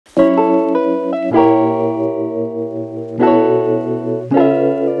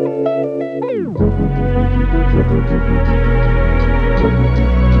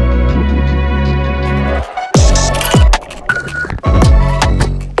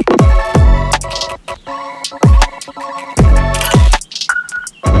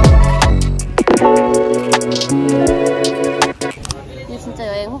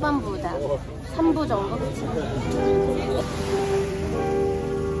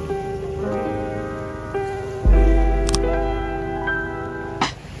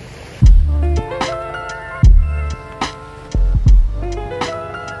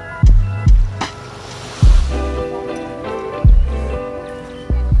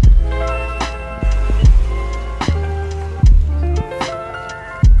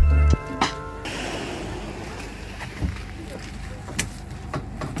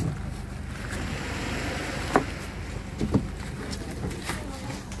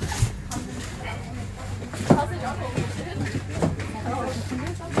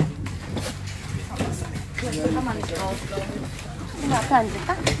근데 앞에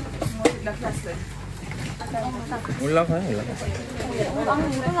앉을까? 올라가요, 올라가. 나는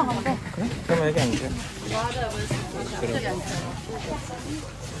올라간대. 그래? 그러면 여기 앉아. 그래.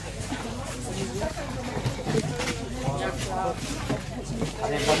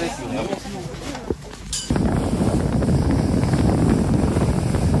 받을 수 있나?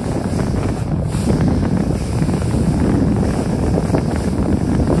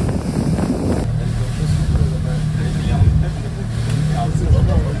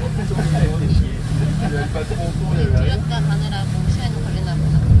 들렸다 가느라고 시간이 걸리나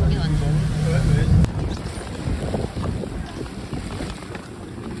보다. 여기 완전.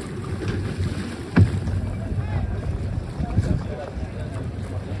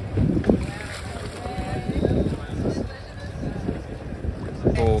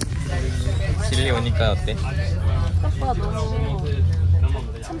 뭐 질리 오니까 어때? 오빠 너무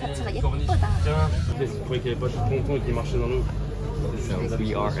참 자체가 예쁘다. So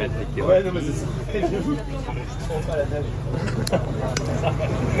we are at the Gili.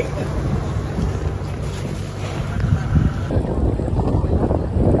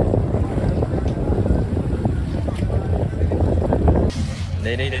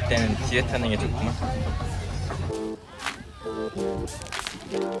 내릴 때는 뒤에 타는 게 좋구나.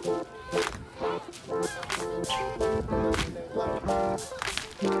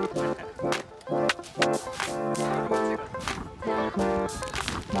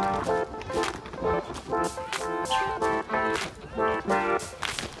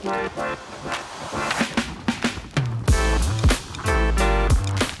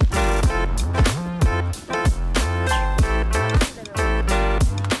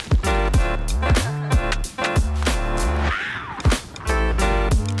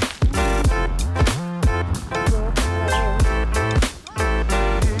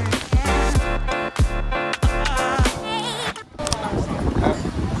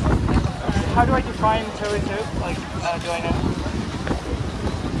 How do I define toe-to-toe? Like, do I know?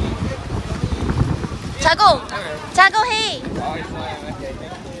 자고! 자고 해!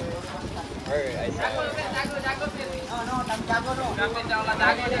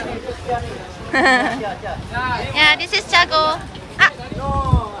 Yeah, this is Jago.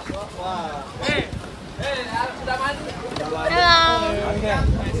 Hello.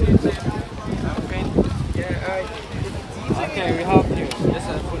 Okay, we help you. Just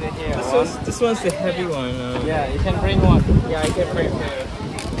put it here. This one's the heavy one. Yeah, you can bring one. Yeah, I can bring one.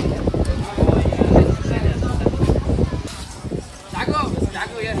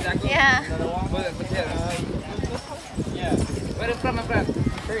 Jago, yes, Jago. Yeah. Yeah. Where is from, my friend?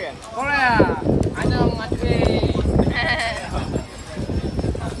 Korea. Korea. 안녕하세요.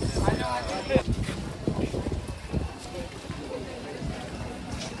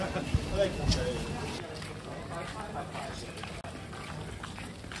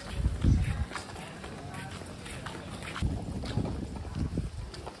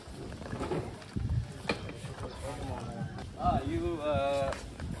 You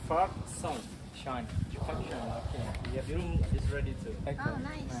Park Sun Shine. Park Shine. Okay. Yeah, your room is ready to. Oh,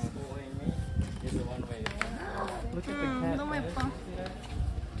 nice. It's a one way. Look at the cat. 너무 예뻐.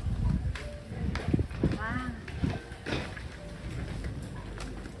 와.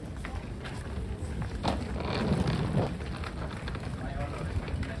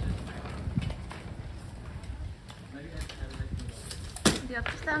 근데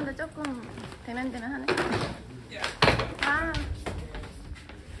옆집 사람들 조금 대면대면 하네. 와.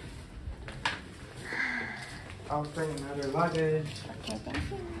 I'll bring another luggage. Okay, thank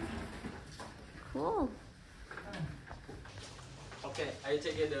you. Cool. Okay, I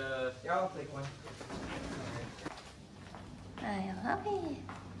take it. Yeah, I'll take one. I love it.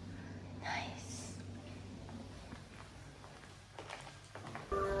 Nice.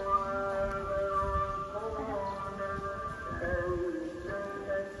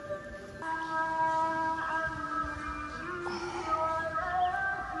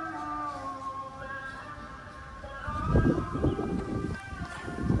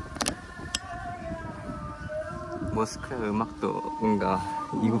 모스크의 음악도 뭔가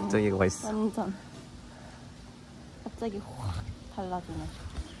이국적이고 있어. 완전. 갑자기 확 달라지네.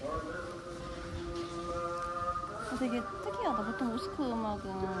 되게 특이하다. 보통 모스크 음악은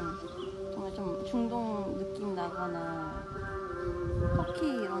정말 좀 중동 느낌 나거나 터키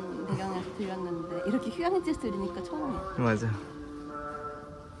이런 배경에서 들렸는데 이렇게 휴양지에서 들리니까 처음이야. 맞아.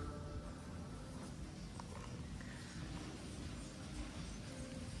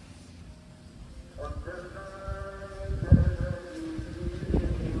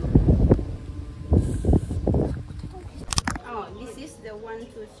 Oh, this is the 1,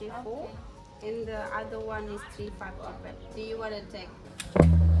 2, 3, 4. And the other one is 350. Do you want to take?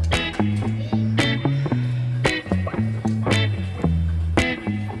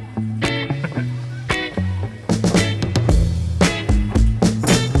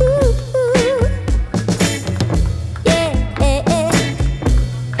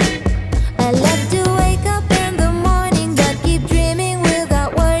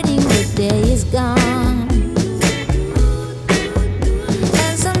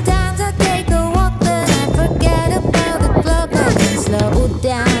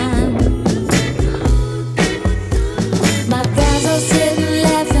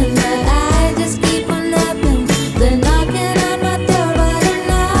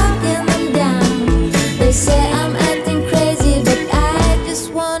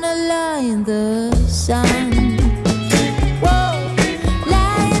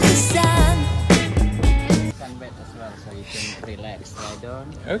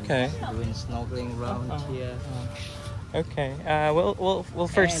 Okay. Doing snorkeling around here. Okay. We'll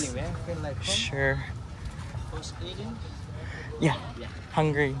first. Anyway, feel like home. Sure. Who's eating? Yeah.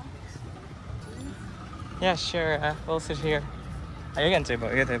 Hungry. Yeah, sure. We'll sit here. 여기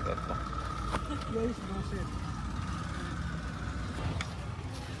앉아봐. 여기 앉아봐.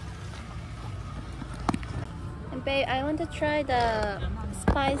 And babe, I want to try the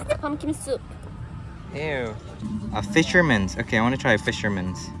spiced pumpkin soup. Ew. A fisherman's. Okay, I want to try a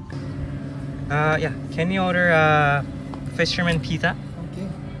fisherman's. Yeah. Can you order a fisherman pizza? Okay.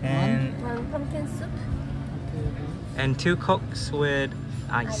 And One pumpkin soup. and 2 Cokes with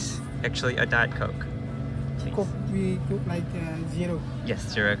ice. Actually, a Diet Coke. Please. Cook, we cook like zero. Yes,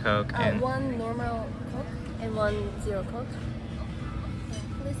 0 Coke and One normal Coke and 1 zero Coke.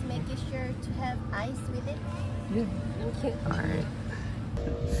 Please make sure to have ice with it. Yeah. Thank you. alright.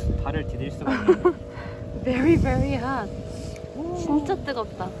 발을 디딜 수가 없네. Very very hot. 진짜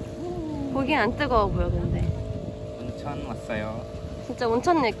뜨겁다. 보기엔 안 뜨거워 보여 근데. 온천 왔어요. 진짜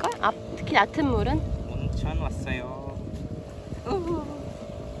온천일걸? 특히 얕은 물은? 온천 왔어요.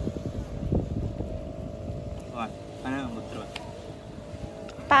 와, 안에는 못 들어왔어.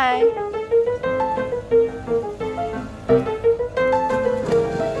 바이.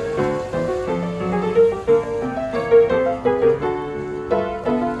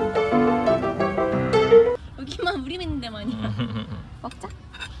 여기만 우리 있는 데만이야. 먹자.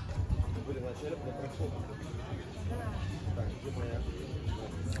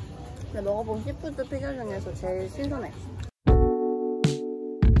 내가 먹어본 시푸드 피자 중에서 제일 신선해.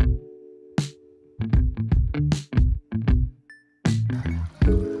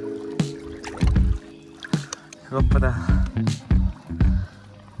 그것보다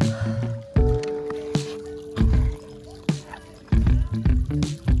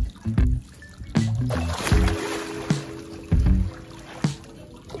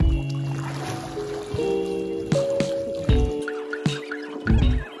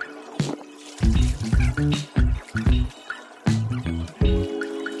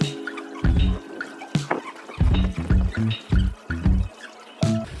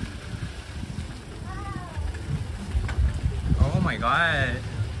Oh my god.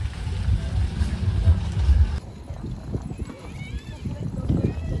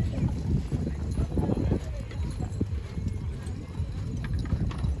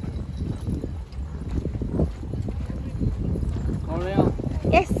 Korea.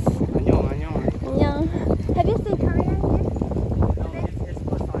 Yes. 안녕, 안녕. 안녕. Have you seen Korea here? No, it's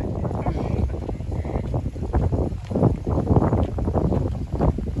first time.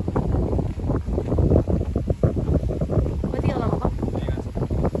 어디가 가는 거?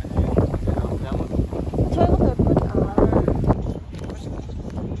 저희부터 올 거지.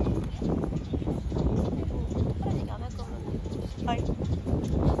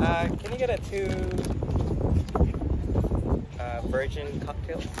 Can you get a 2 virgin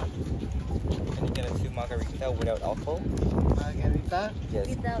cocktails? Can you get a 2 margarita without alcohol? Margarita. Yes.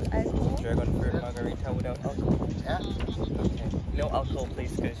 Without alcohol. Dragon fruit margarita without alcohol. Yeah. Okay. No alcohol,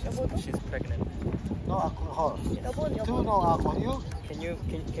 please, because she's pregnant. No alcohol. 여보, Two no alcohol. You?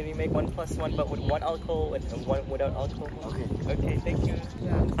 Can you make 1 + 1 but with 1 alcohol and 1 without alcohol? Okay. Okay, thank you.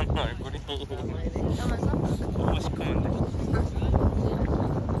 얼굴이 너무 시커먼데.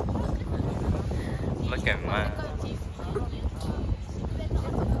 Look at mine.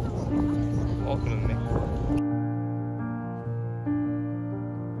 그렇네.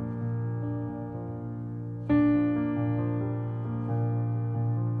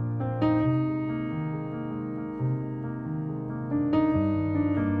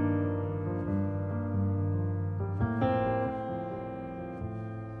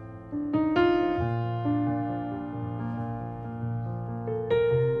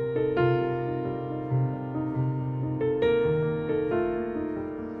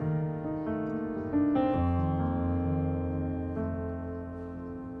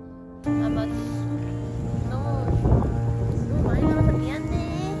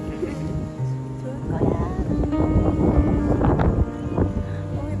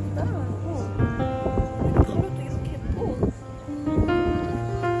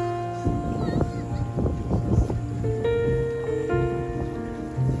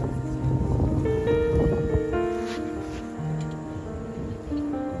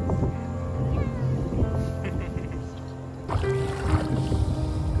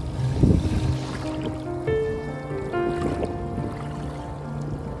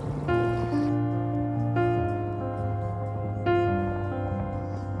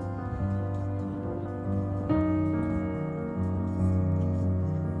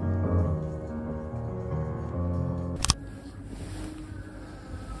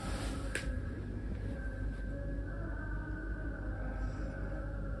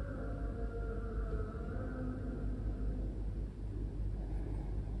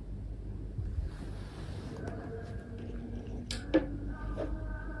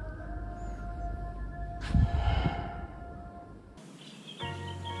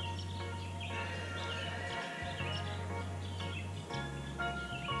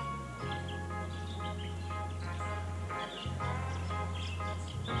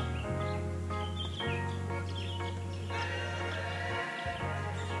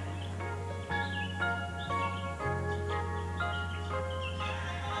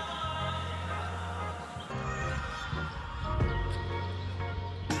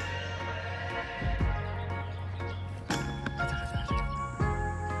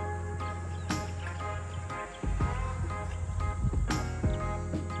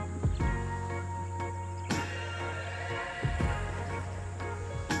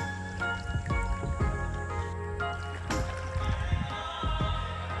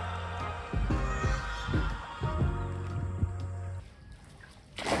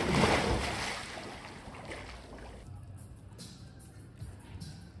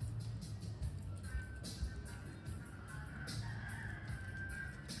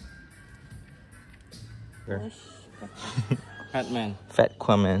 burger. Fat man. Fat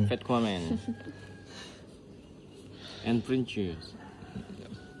Kwaman. Fat Kwaman. And princess.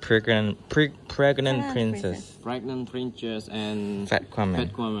 Pregnant princess. Pregnant princess and Fat Kwaman.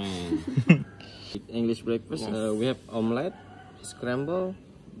 Fat Kwaman. English breakfast. We have omelette, scramble,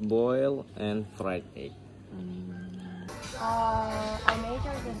 boil, and fried egg. I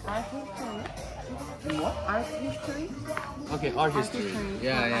majored in art history. What? Art history. Okay, art history.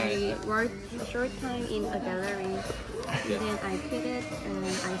 Yeah. I worked a short time in a gallery. Then I quit it and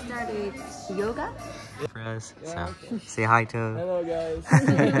I started yoga. For us, so say hi to. Hello, guys.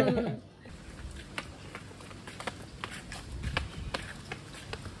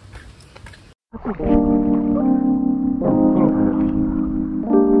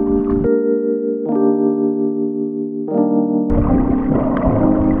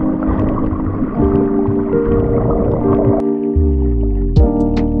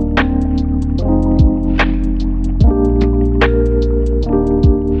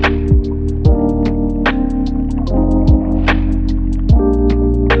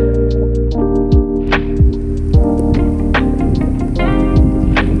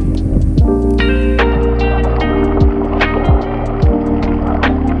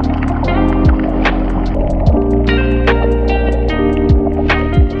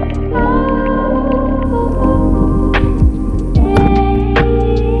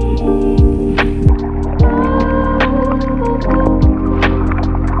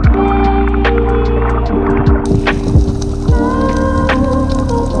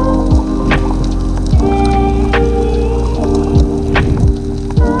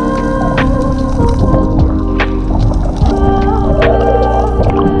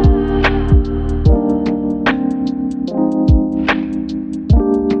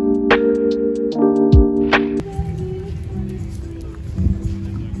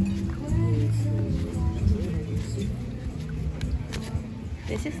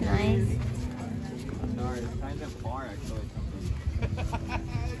 This is nice. Sorry, it's kind of far actually.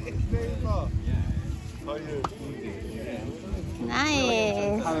 It's very far. How are you?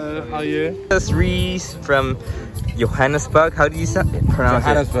 Nice. Hello, how are you? This is Reese from Johannesburg. How do you pronounce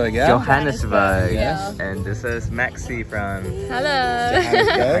Johannesburg, it? yeah? Johannesburg. Yes. And this is Maxi from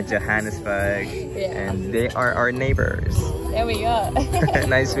Hello. Johannesburg. And they are our neighbors. There we go.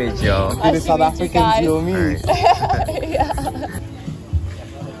 Nice to meet you all. The South Africans know me.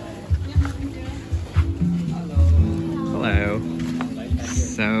 Hello.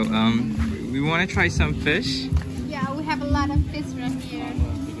 So, we want to try some fish. Yeah, we have a lot of fish right here.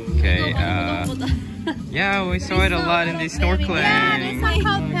 Okay, yeah, we saw it a lot in the Yeah, this snorkeling. one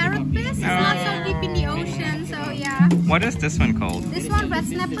called parrotfish. It's not so deep in the ocean, so yeah. What is this one called? This one, red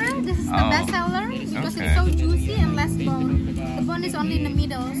snapper, this is the Oh, best seller because okay. it's so juicy and less bone. The bone is only in the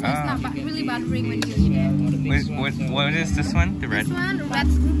middle, so it's not really bothering when you eat it. What is this one? The red? This one, red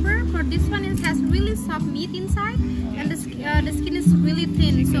grouper. For this one, it has really soft meat inside, and the skin is really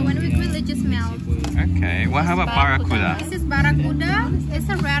thin. So when we grill, it just melts. Okay. Well, how about barracuda? This is barracuda. It's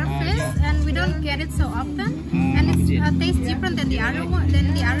a rare fish, and we don't get it so often. And it tastes different than the other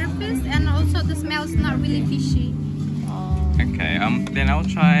fish, and also the smell is not really fishy. Okay. Then I'll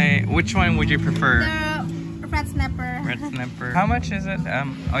try. Which one would you prefer? The red snapper. Red snapper. How much is it?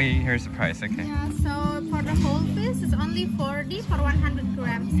 Oh, yeah, here's the price. Okay. Yeah, so for the whole fish, it's only 40 for 100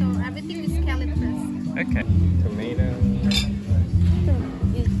 grams. So everything is scallop fish. Okay. Tomato.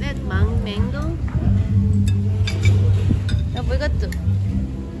 Is that mango? 여보 이것도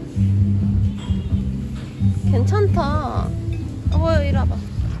괜찮다. 여보 이리 와봐.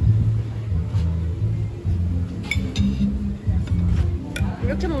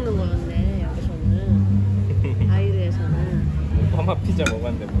 이렇게 먹는 거였네 여기서는. 아이르에서는. 파마 피자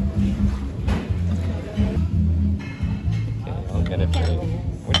먹었는데 뭐. Okay, I'll get it for you.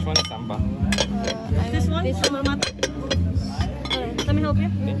 Which one is samba? This one? This one, Mama. Let me help you.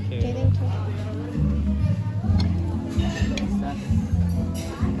 Thank you. Okay, thank you.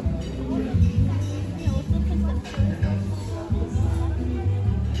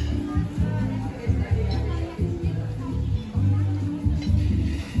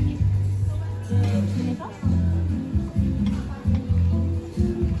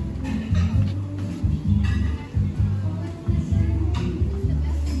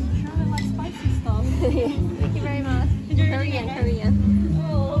 Thank you very much. Korean.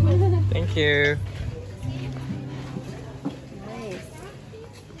 Thank you. Nice.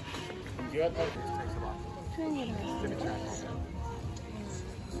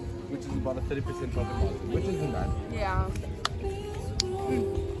 Which is about a 30% profit margin, which isn't bad. Yeah.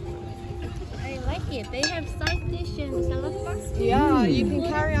 I like it. They have side dish and salad bar. Yeah, you can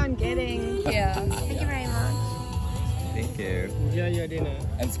carry on getting. Yeah. Thank you very much. cute. Yeah, dinner.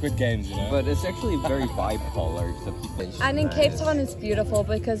 And Squid Games, you know. But it's actually very bipolar. The people. And in Cape Town it's beautiful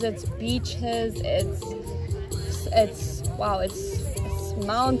because it's beaches, it's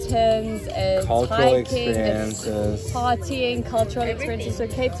mountains, it's Cultural hiking, experiences. it's partying, cultural experiences. So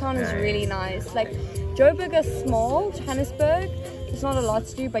Cape Town is really nice. Like Joburg is small, Johannesburg, there's not a lot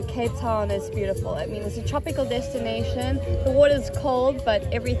to do, but Cape Town is beautiful. I mean, it's a tropical destination. The water's cold, but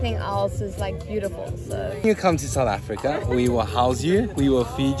everything else is like beautiful. So When you come to South Africa, we will house you, we will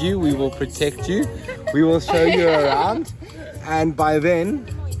feed you, we will protect you, we will show you around, and by then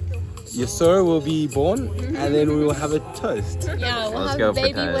your son will be born, and then we will have a toast. yeah, we'll Let's have go a for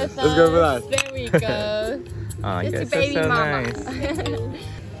baby that. with us. Let's go for that. There we go. Oh, you It's guys a are baby so mama. nice.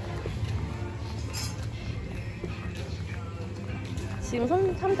 지금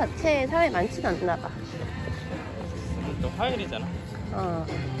섬 자체에 사람이 많지는 않나 봐. 또 화요일이잖아. 어.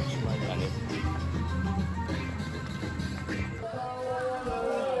 주말이 아니고.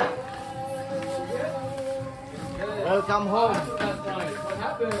 Welcome home.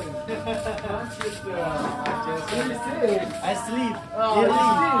 I sleep.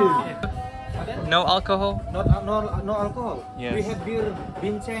 No alcohol? No alcohol. Yes. We have beer,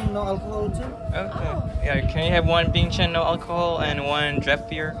 bincang, no alcohol too. Okay. Yeah, can you have one Bingchen no alcohol and one draft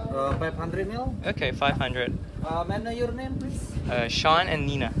beer? 500 ml. Okay, 500. Meno, your name please? Sean and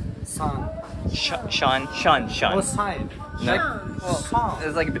Nina. San. Sean. Oh, Sign. No, Sean.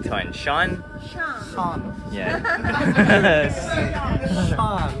 it's like between Sean. Sean. Yeah.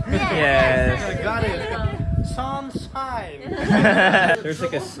 Sean. Yes. Got it. Sunshine. There's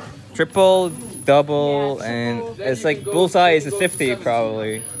like a triple, double, and it's like bullseye is a 50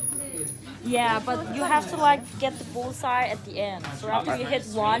 probably. Yeah, but you have to like get the bullseye at the end. So after you hit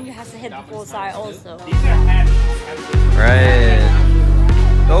one, you have to hit the bullseye also. Right.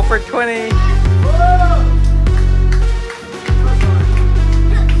 Go for 20.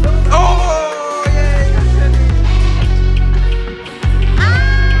 Oh, yay!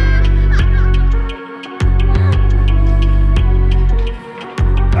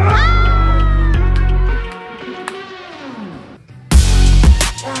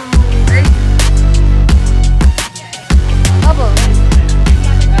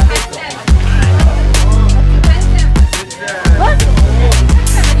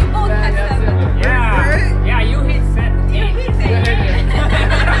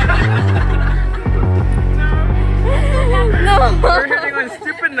 We're hitting on a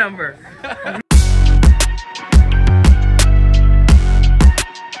stupid number.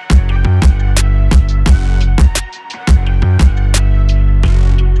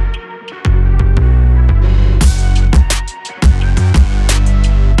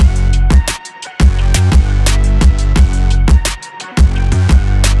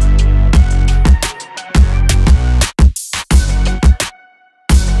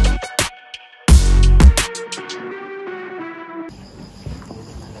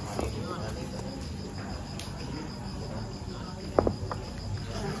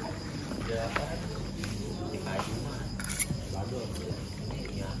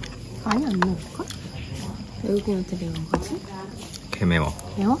 많이 안 먹을까? 외국인한테 배운 거지? 개 매워.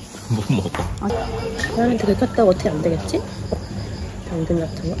 매워? 못 먹어. 사람한테 긁혔다고 어떻게 안 되겠지? 당근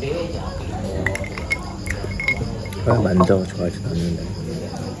같은 거? 왜 만져 좋아하지도 않는데.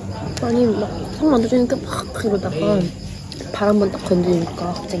 아니 막 손 만져주니까 막 이러다가 발 한 번 딱 건드리니까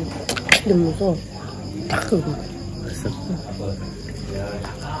갑자기 이러면서 딱 그러고. 그랬어?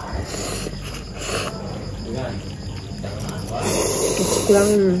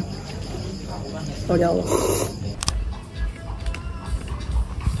 고양이는 어려워.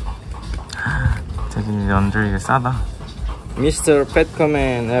 되게 연들 싸다. Mr.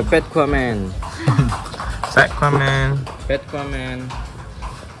 Petcoman, Petquaman. Aquaman. Petquaman.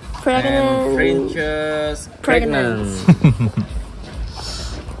 Pregnant. And Princess Pregnant.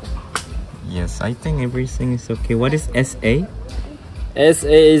 Yes, I think everything is okay. What is SA? SA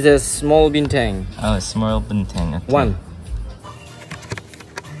is a small bintang. Oh, small bintang. Okay. One.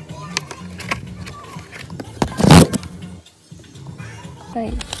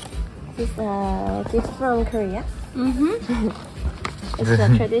 Right. This is a gift from Korea. Mm-hmm. It's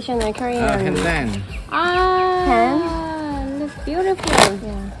a traditional Korean Handan. pen. Looks beautiful.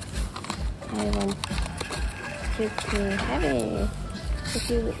 Yeah. I want you to have it. If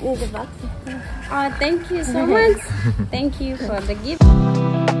you need the box. Oh, thank you so much. Thank you for the gift.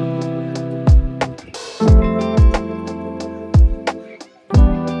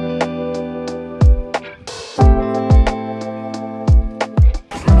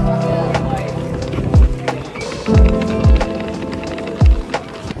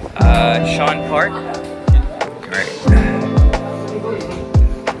 Sean Park. All right.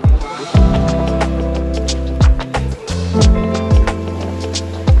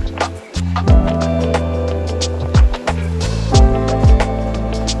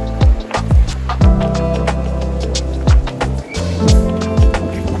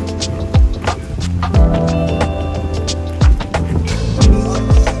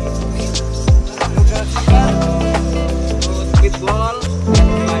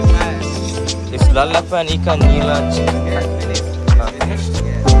 lalapan ikan nila chicken finished.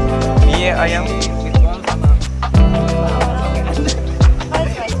 Mie ayam.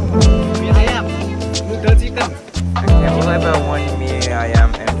 Mie ayam. Noodle chicken. Okay, we'll have one mie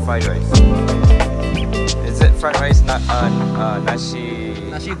ayam and fried rice. Is it fried rice? Not nasi.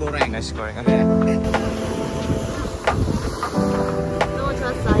 Nasi goreng. Nasi goreng. Okay. 너무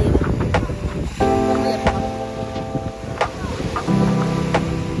좋았어 아이들. 너무 예뻐.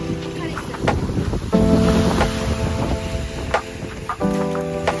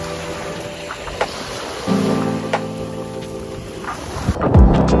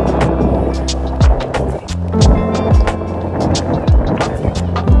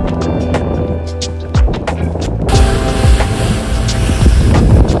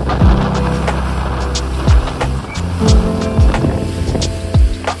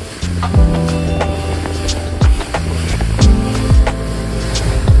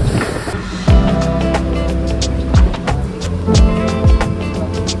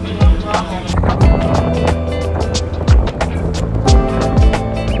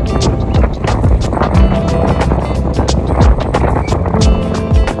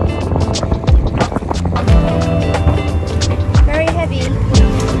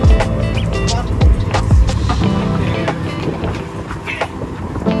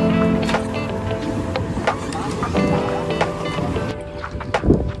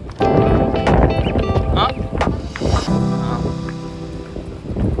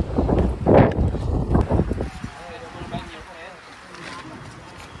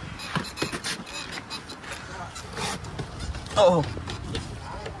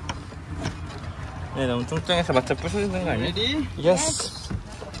 네, 너무 뚱뚱해서 맞춰 부수는 거 아니야? Ready? Yes.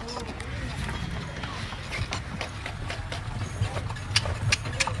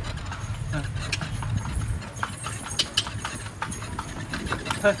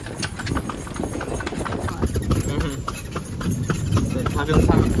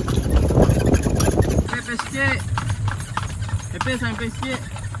 가볍다. Pepe sikit. Pepe sampai sikit.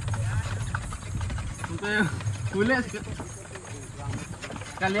 Untuk kulit sikit.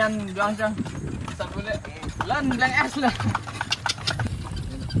 Kalian buang jam. Tak boleh. Lan bilang es lah.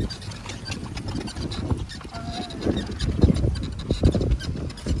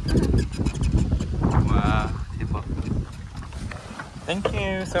 Wow, hebat. Thank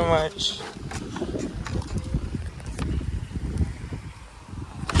you so much.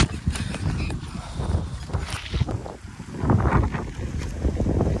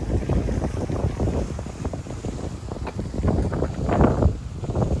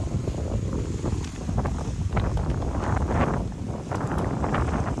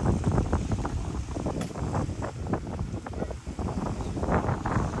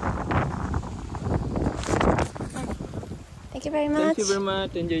 Thank you very much. Thank you very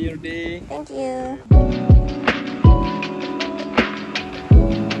much. Enjoy your day. Thank you.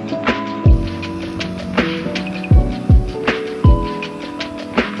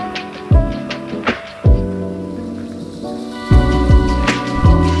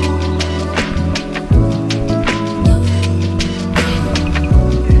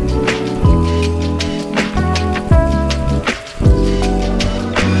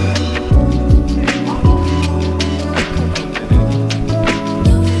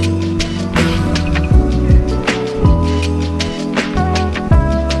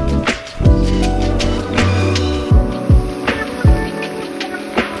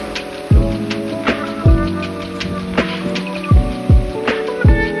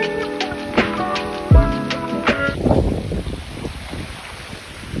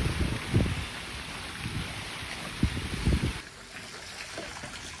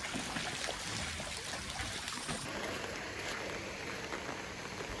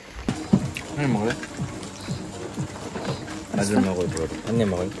 한 입 먹을래? 나중에 먹을 거야. 한 입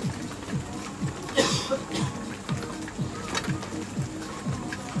먹을래?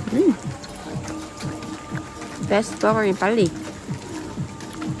 Best burger in Bali.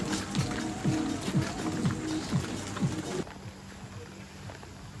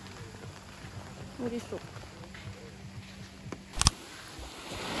 어디 있어?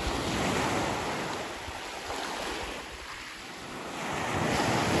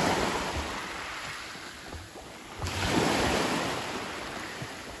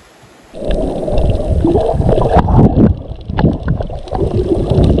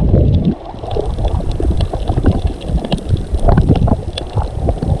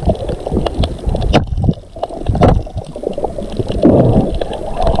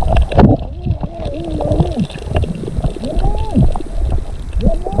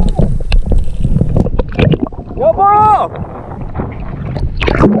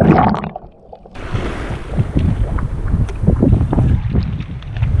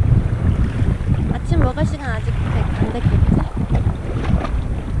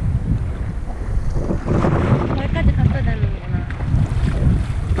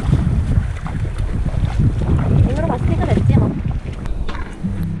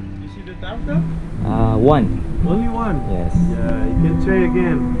 after? One. Only one? Yes. Yeah, you can try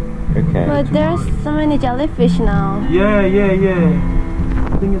again. Okay. But there's so many jellyfish now. Yeah. I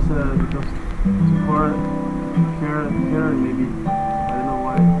think it's because for Karen maybe. I don't know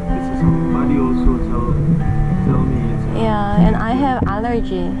why. This is somebody also tell me it's Yeah, and I have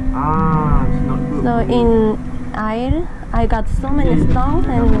allergy. it's not good. So in I got so many stones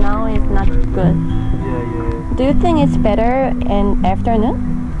and now it's not good. Yeah. Do you think it's better in afternoon?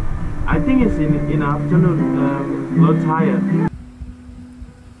 I think it's in afternoon, low tide.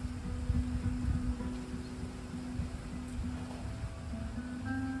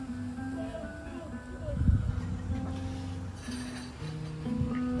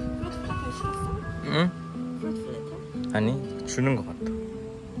 응? 아니, 주는 것 같아.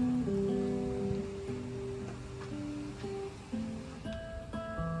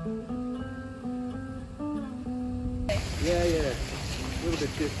 Yeah. A little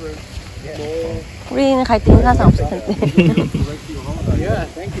bit different. More. 우리는 갈 때 인사상 없을 텐데. Yeah,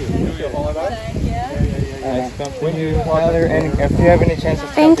 thank you. When you if you have any chance to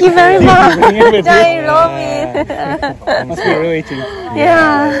Thank you very much. I love it. it must be really too.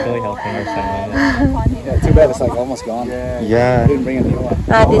 Yeah. It's really helping us so much. Yeah, too bad it's like almost gone. Yeah. Didn't bring a new one.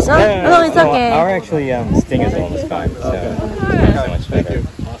 This one? No, it's okay. Our actually sting is almost gone, so it's so much better.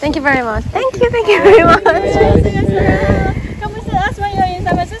 Thank you very much. Thank you very much. Come visit us when you're in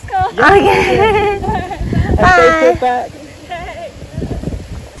San Francisco. Okay. Bye.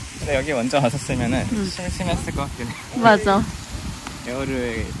 근데 여기 먼저 왔었으면은 심심했을 것 같긴 해. 맞아.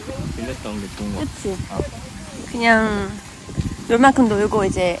 에어를 빌렸던 게 좋은 것 같아. 그치. 그냥 놀만큼 놀고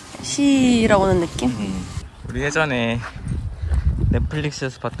이제 쉬러 오는 느낌? 우리 예전에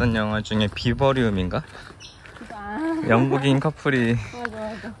넷플릭스에서 봤던 영화 중에 비버리움인가? 영국인 커플이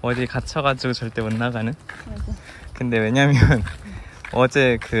어디 갇혀가지고 절대 못 나가는? 근데 왜냐면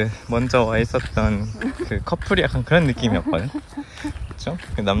어제 그 먼저 와 있었던 그 커플이 약간 그런 느낌이었거든? 그쵸?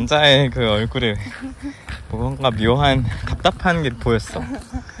 그 남자의 그 얼굴에 뭔가 묘한 답답한 게 보였어.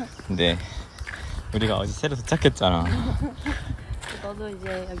 근데 우리가 어제 새로 도착했잖아. 너도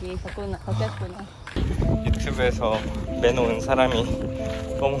이제 여기 걷겠구나. 유튜브에서 매너 온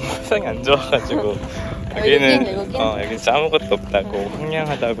사람이 너무 표정이 안 좋아가지고 여기는 여기 아무것도 없다고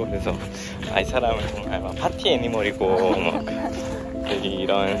황량하다고 해서 이 사람은 정말 막 파티 애니멀이고 막 되게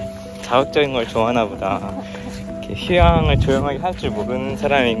이런 자극적인 걸 좋아하나 보다. 이렇게 휴양을 조용하게 할 줄 모르는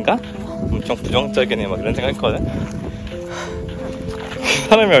사람인가? 엄청 부정적이네 막 이런 생각했거든. 그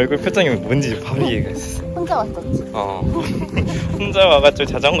사람의 얼굴 표정이 뭔지 바로 이해가 했어. 혼자 왔었지? 혼자 와가지고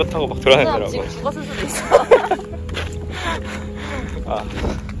자전거 타고 막 돌아다니더라고. 지금 죽었을 수도 있어.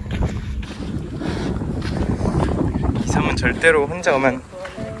 이 섬은 절대로 혼자 오면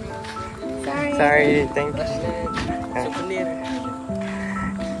Sorry, thank you.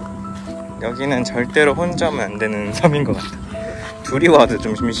 여기는 절대로 혼자 오면 안 되는 섬인 것 같아. 둘이 와도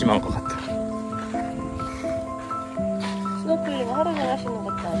좀 심심한 것 같아. 스노클링 하루 종일 하시는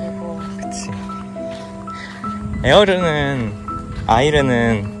것도 아니고. 그치.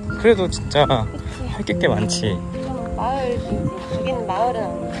 아이르는 그래도 진짜 할 게 꽤 많지. 마을이지. 여기는 마을은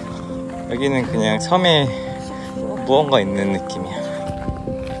아니야. 여기는 그냥 섬에 무언가 있는 느낌이야.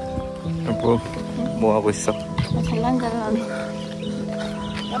 뭐 하고 있어? 잘난잘난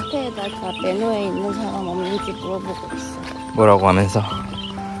카페에다가 메노에 있는 사람 없는지 물어보고 있어. 뭐라고 하면서?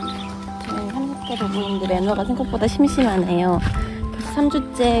 저희 한국계 부부인데 메노가 생각보다 심심하네요. 그래서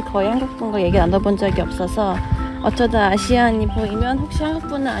 3주째 거의 한국 분과 얘기 나눠본 적이 없어서 어쩌다 아시안이 보이면 혹시 한국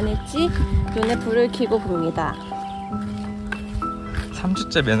분은 아닐지 눈에 불을 켜고 봅니다.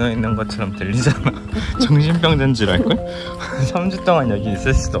 3주째 매너에 있는 것처럼 들리잖아. 정신병자인 줄 알걸? 3주 동안 여기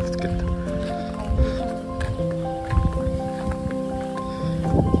있을 수도 없겠다.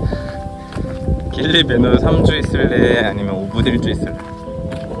 길리 매너 3주 있을래? 아니면 5분 1주 있을래?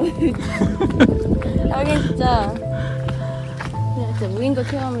 여긴 진짜 무인도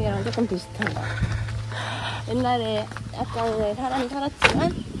체험이랑 조금 비슷하다. 옛날에 약간 사람이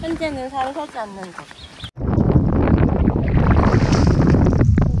살았지만 현재는 살지 않는 곳.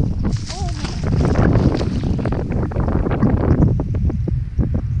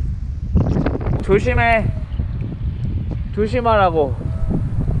 조심하라고.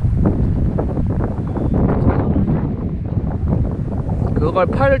 그걸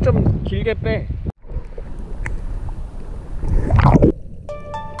팔을 좀 길게 빼.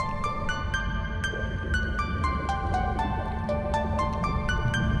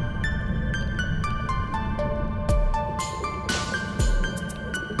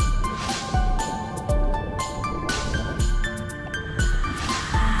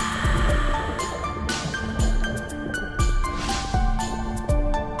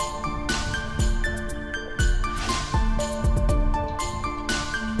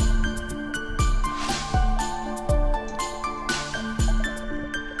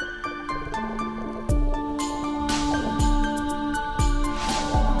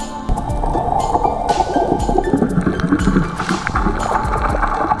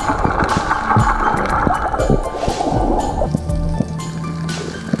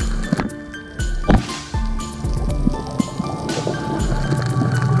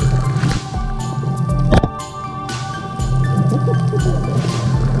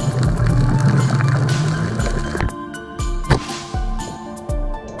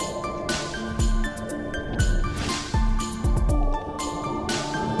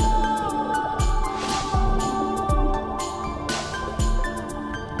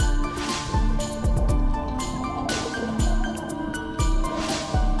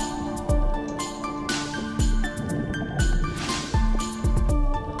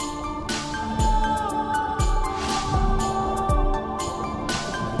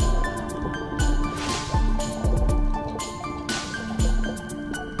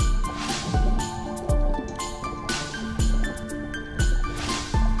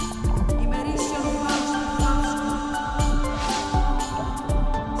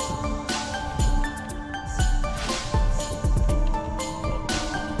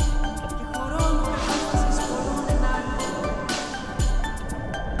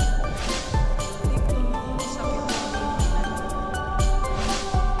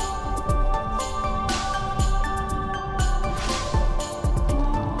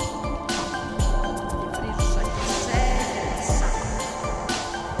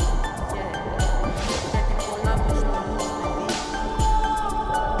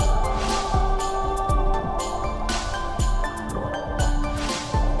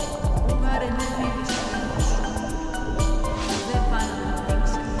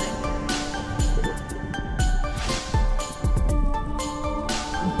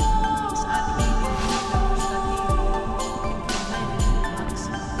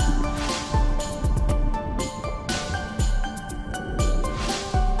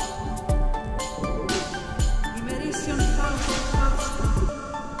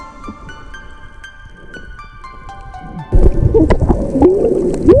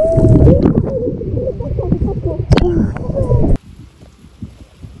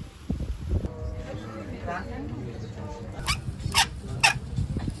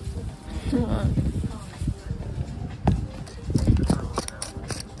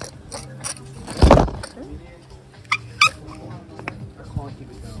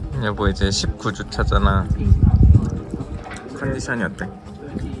 여보 이제 19주차잖아. 컨디션이 어때?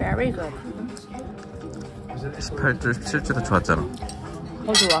 Very good. 18주, 17주도 좋았잖아.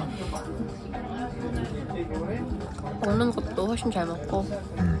 더 좋아. 먹는 것도 훨씬 잘 먹고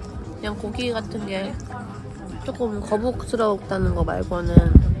그냥 고기 같은 게 조금 거북스럽다는 거 말고는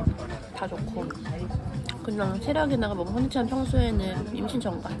다 좋고 그냥 체력이나가 뭐 컨디션 평소에는 임신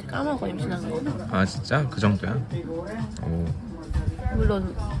전 같아. 까먹어 임신한 거. 아 진짜? 그 정도야? 오.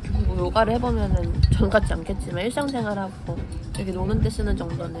 물론 뭐 요가를 해보면은 전 같지 않겠지만 일상생활하고 이렇게 노는 데 쓰는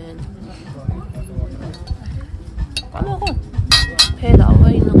정도는 까먹어. 배에 나와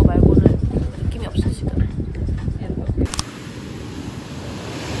있는 거 말고는 느낌이 없어 지금.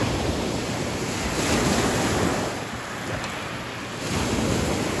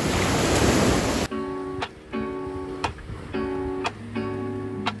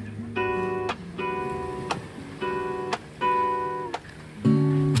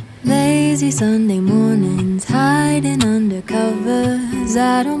 Lazy Sunday mornings, hiding under covers.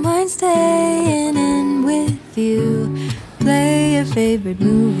 I don't mind staying in with you. Play your favorite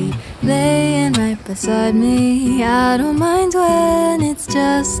movie, laying right beside me. I don't mind when it's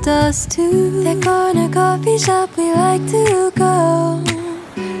just us two. That corner coffee shop we like to go.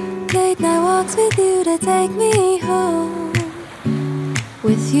 Late night walks with you to take me home.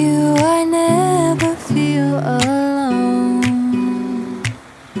 With you I never feel alone.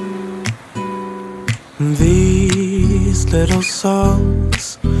 These little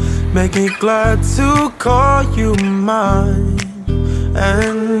songs make me glad to call you mine.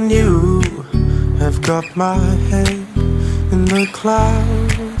 And you have got my head in the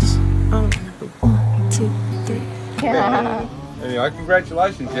clouds. 1, 2, 3. Anyway,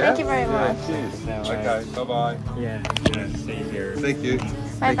 congratulations, yeah? Thank you very much. Cheers. Okay, bye-bye. Yeah, stay here. Thank you.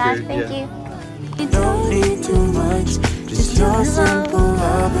 Bye-bye. Thank you. You don't need too much, just your simple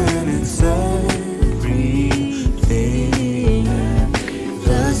love and it's everything.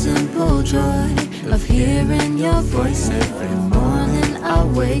 The simple joy of hearing your voice every morning. I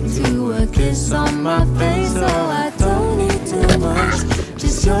wake to a kiss on my face, so I don't need too much,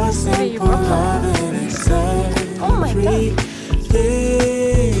 just your simple love and it's everything.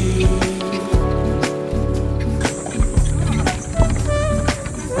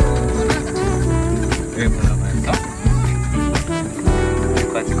 왜 올라가있어?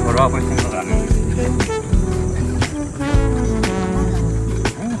 여기까지 걸어와 볼 생각 안 했는데.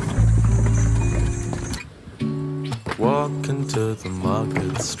 Walking to the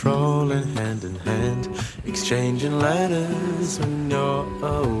market, strolling hand in hand, exchanging letters when you're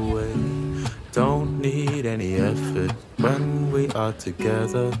away. Don't need any effort when we are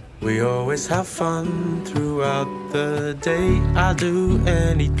together. We always have fun throughout the day. I'll do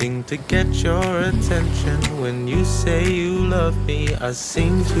anything to get your attention. When you say you love me, I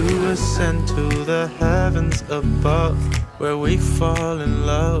seem to ascend to the heavens above, where we fall in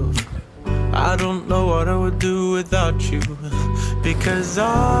love. I don't know what I would do without you, because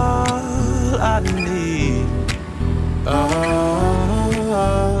all I need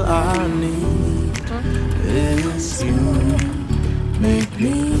is you. Make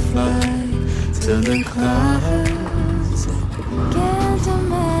me fly to the clouds.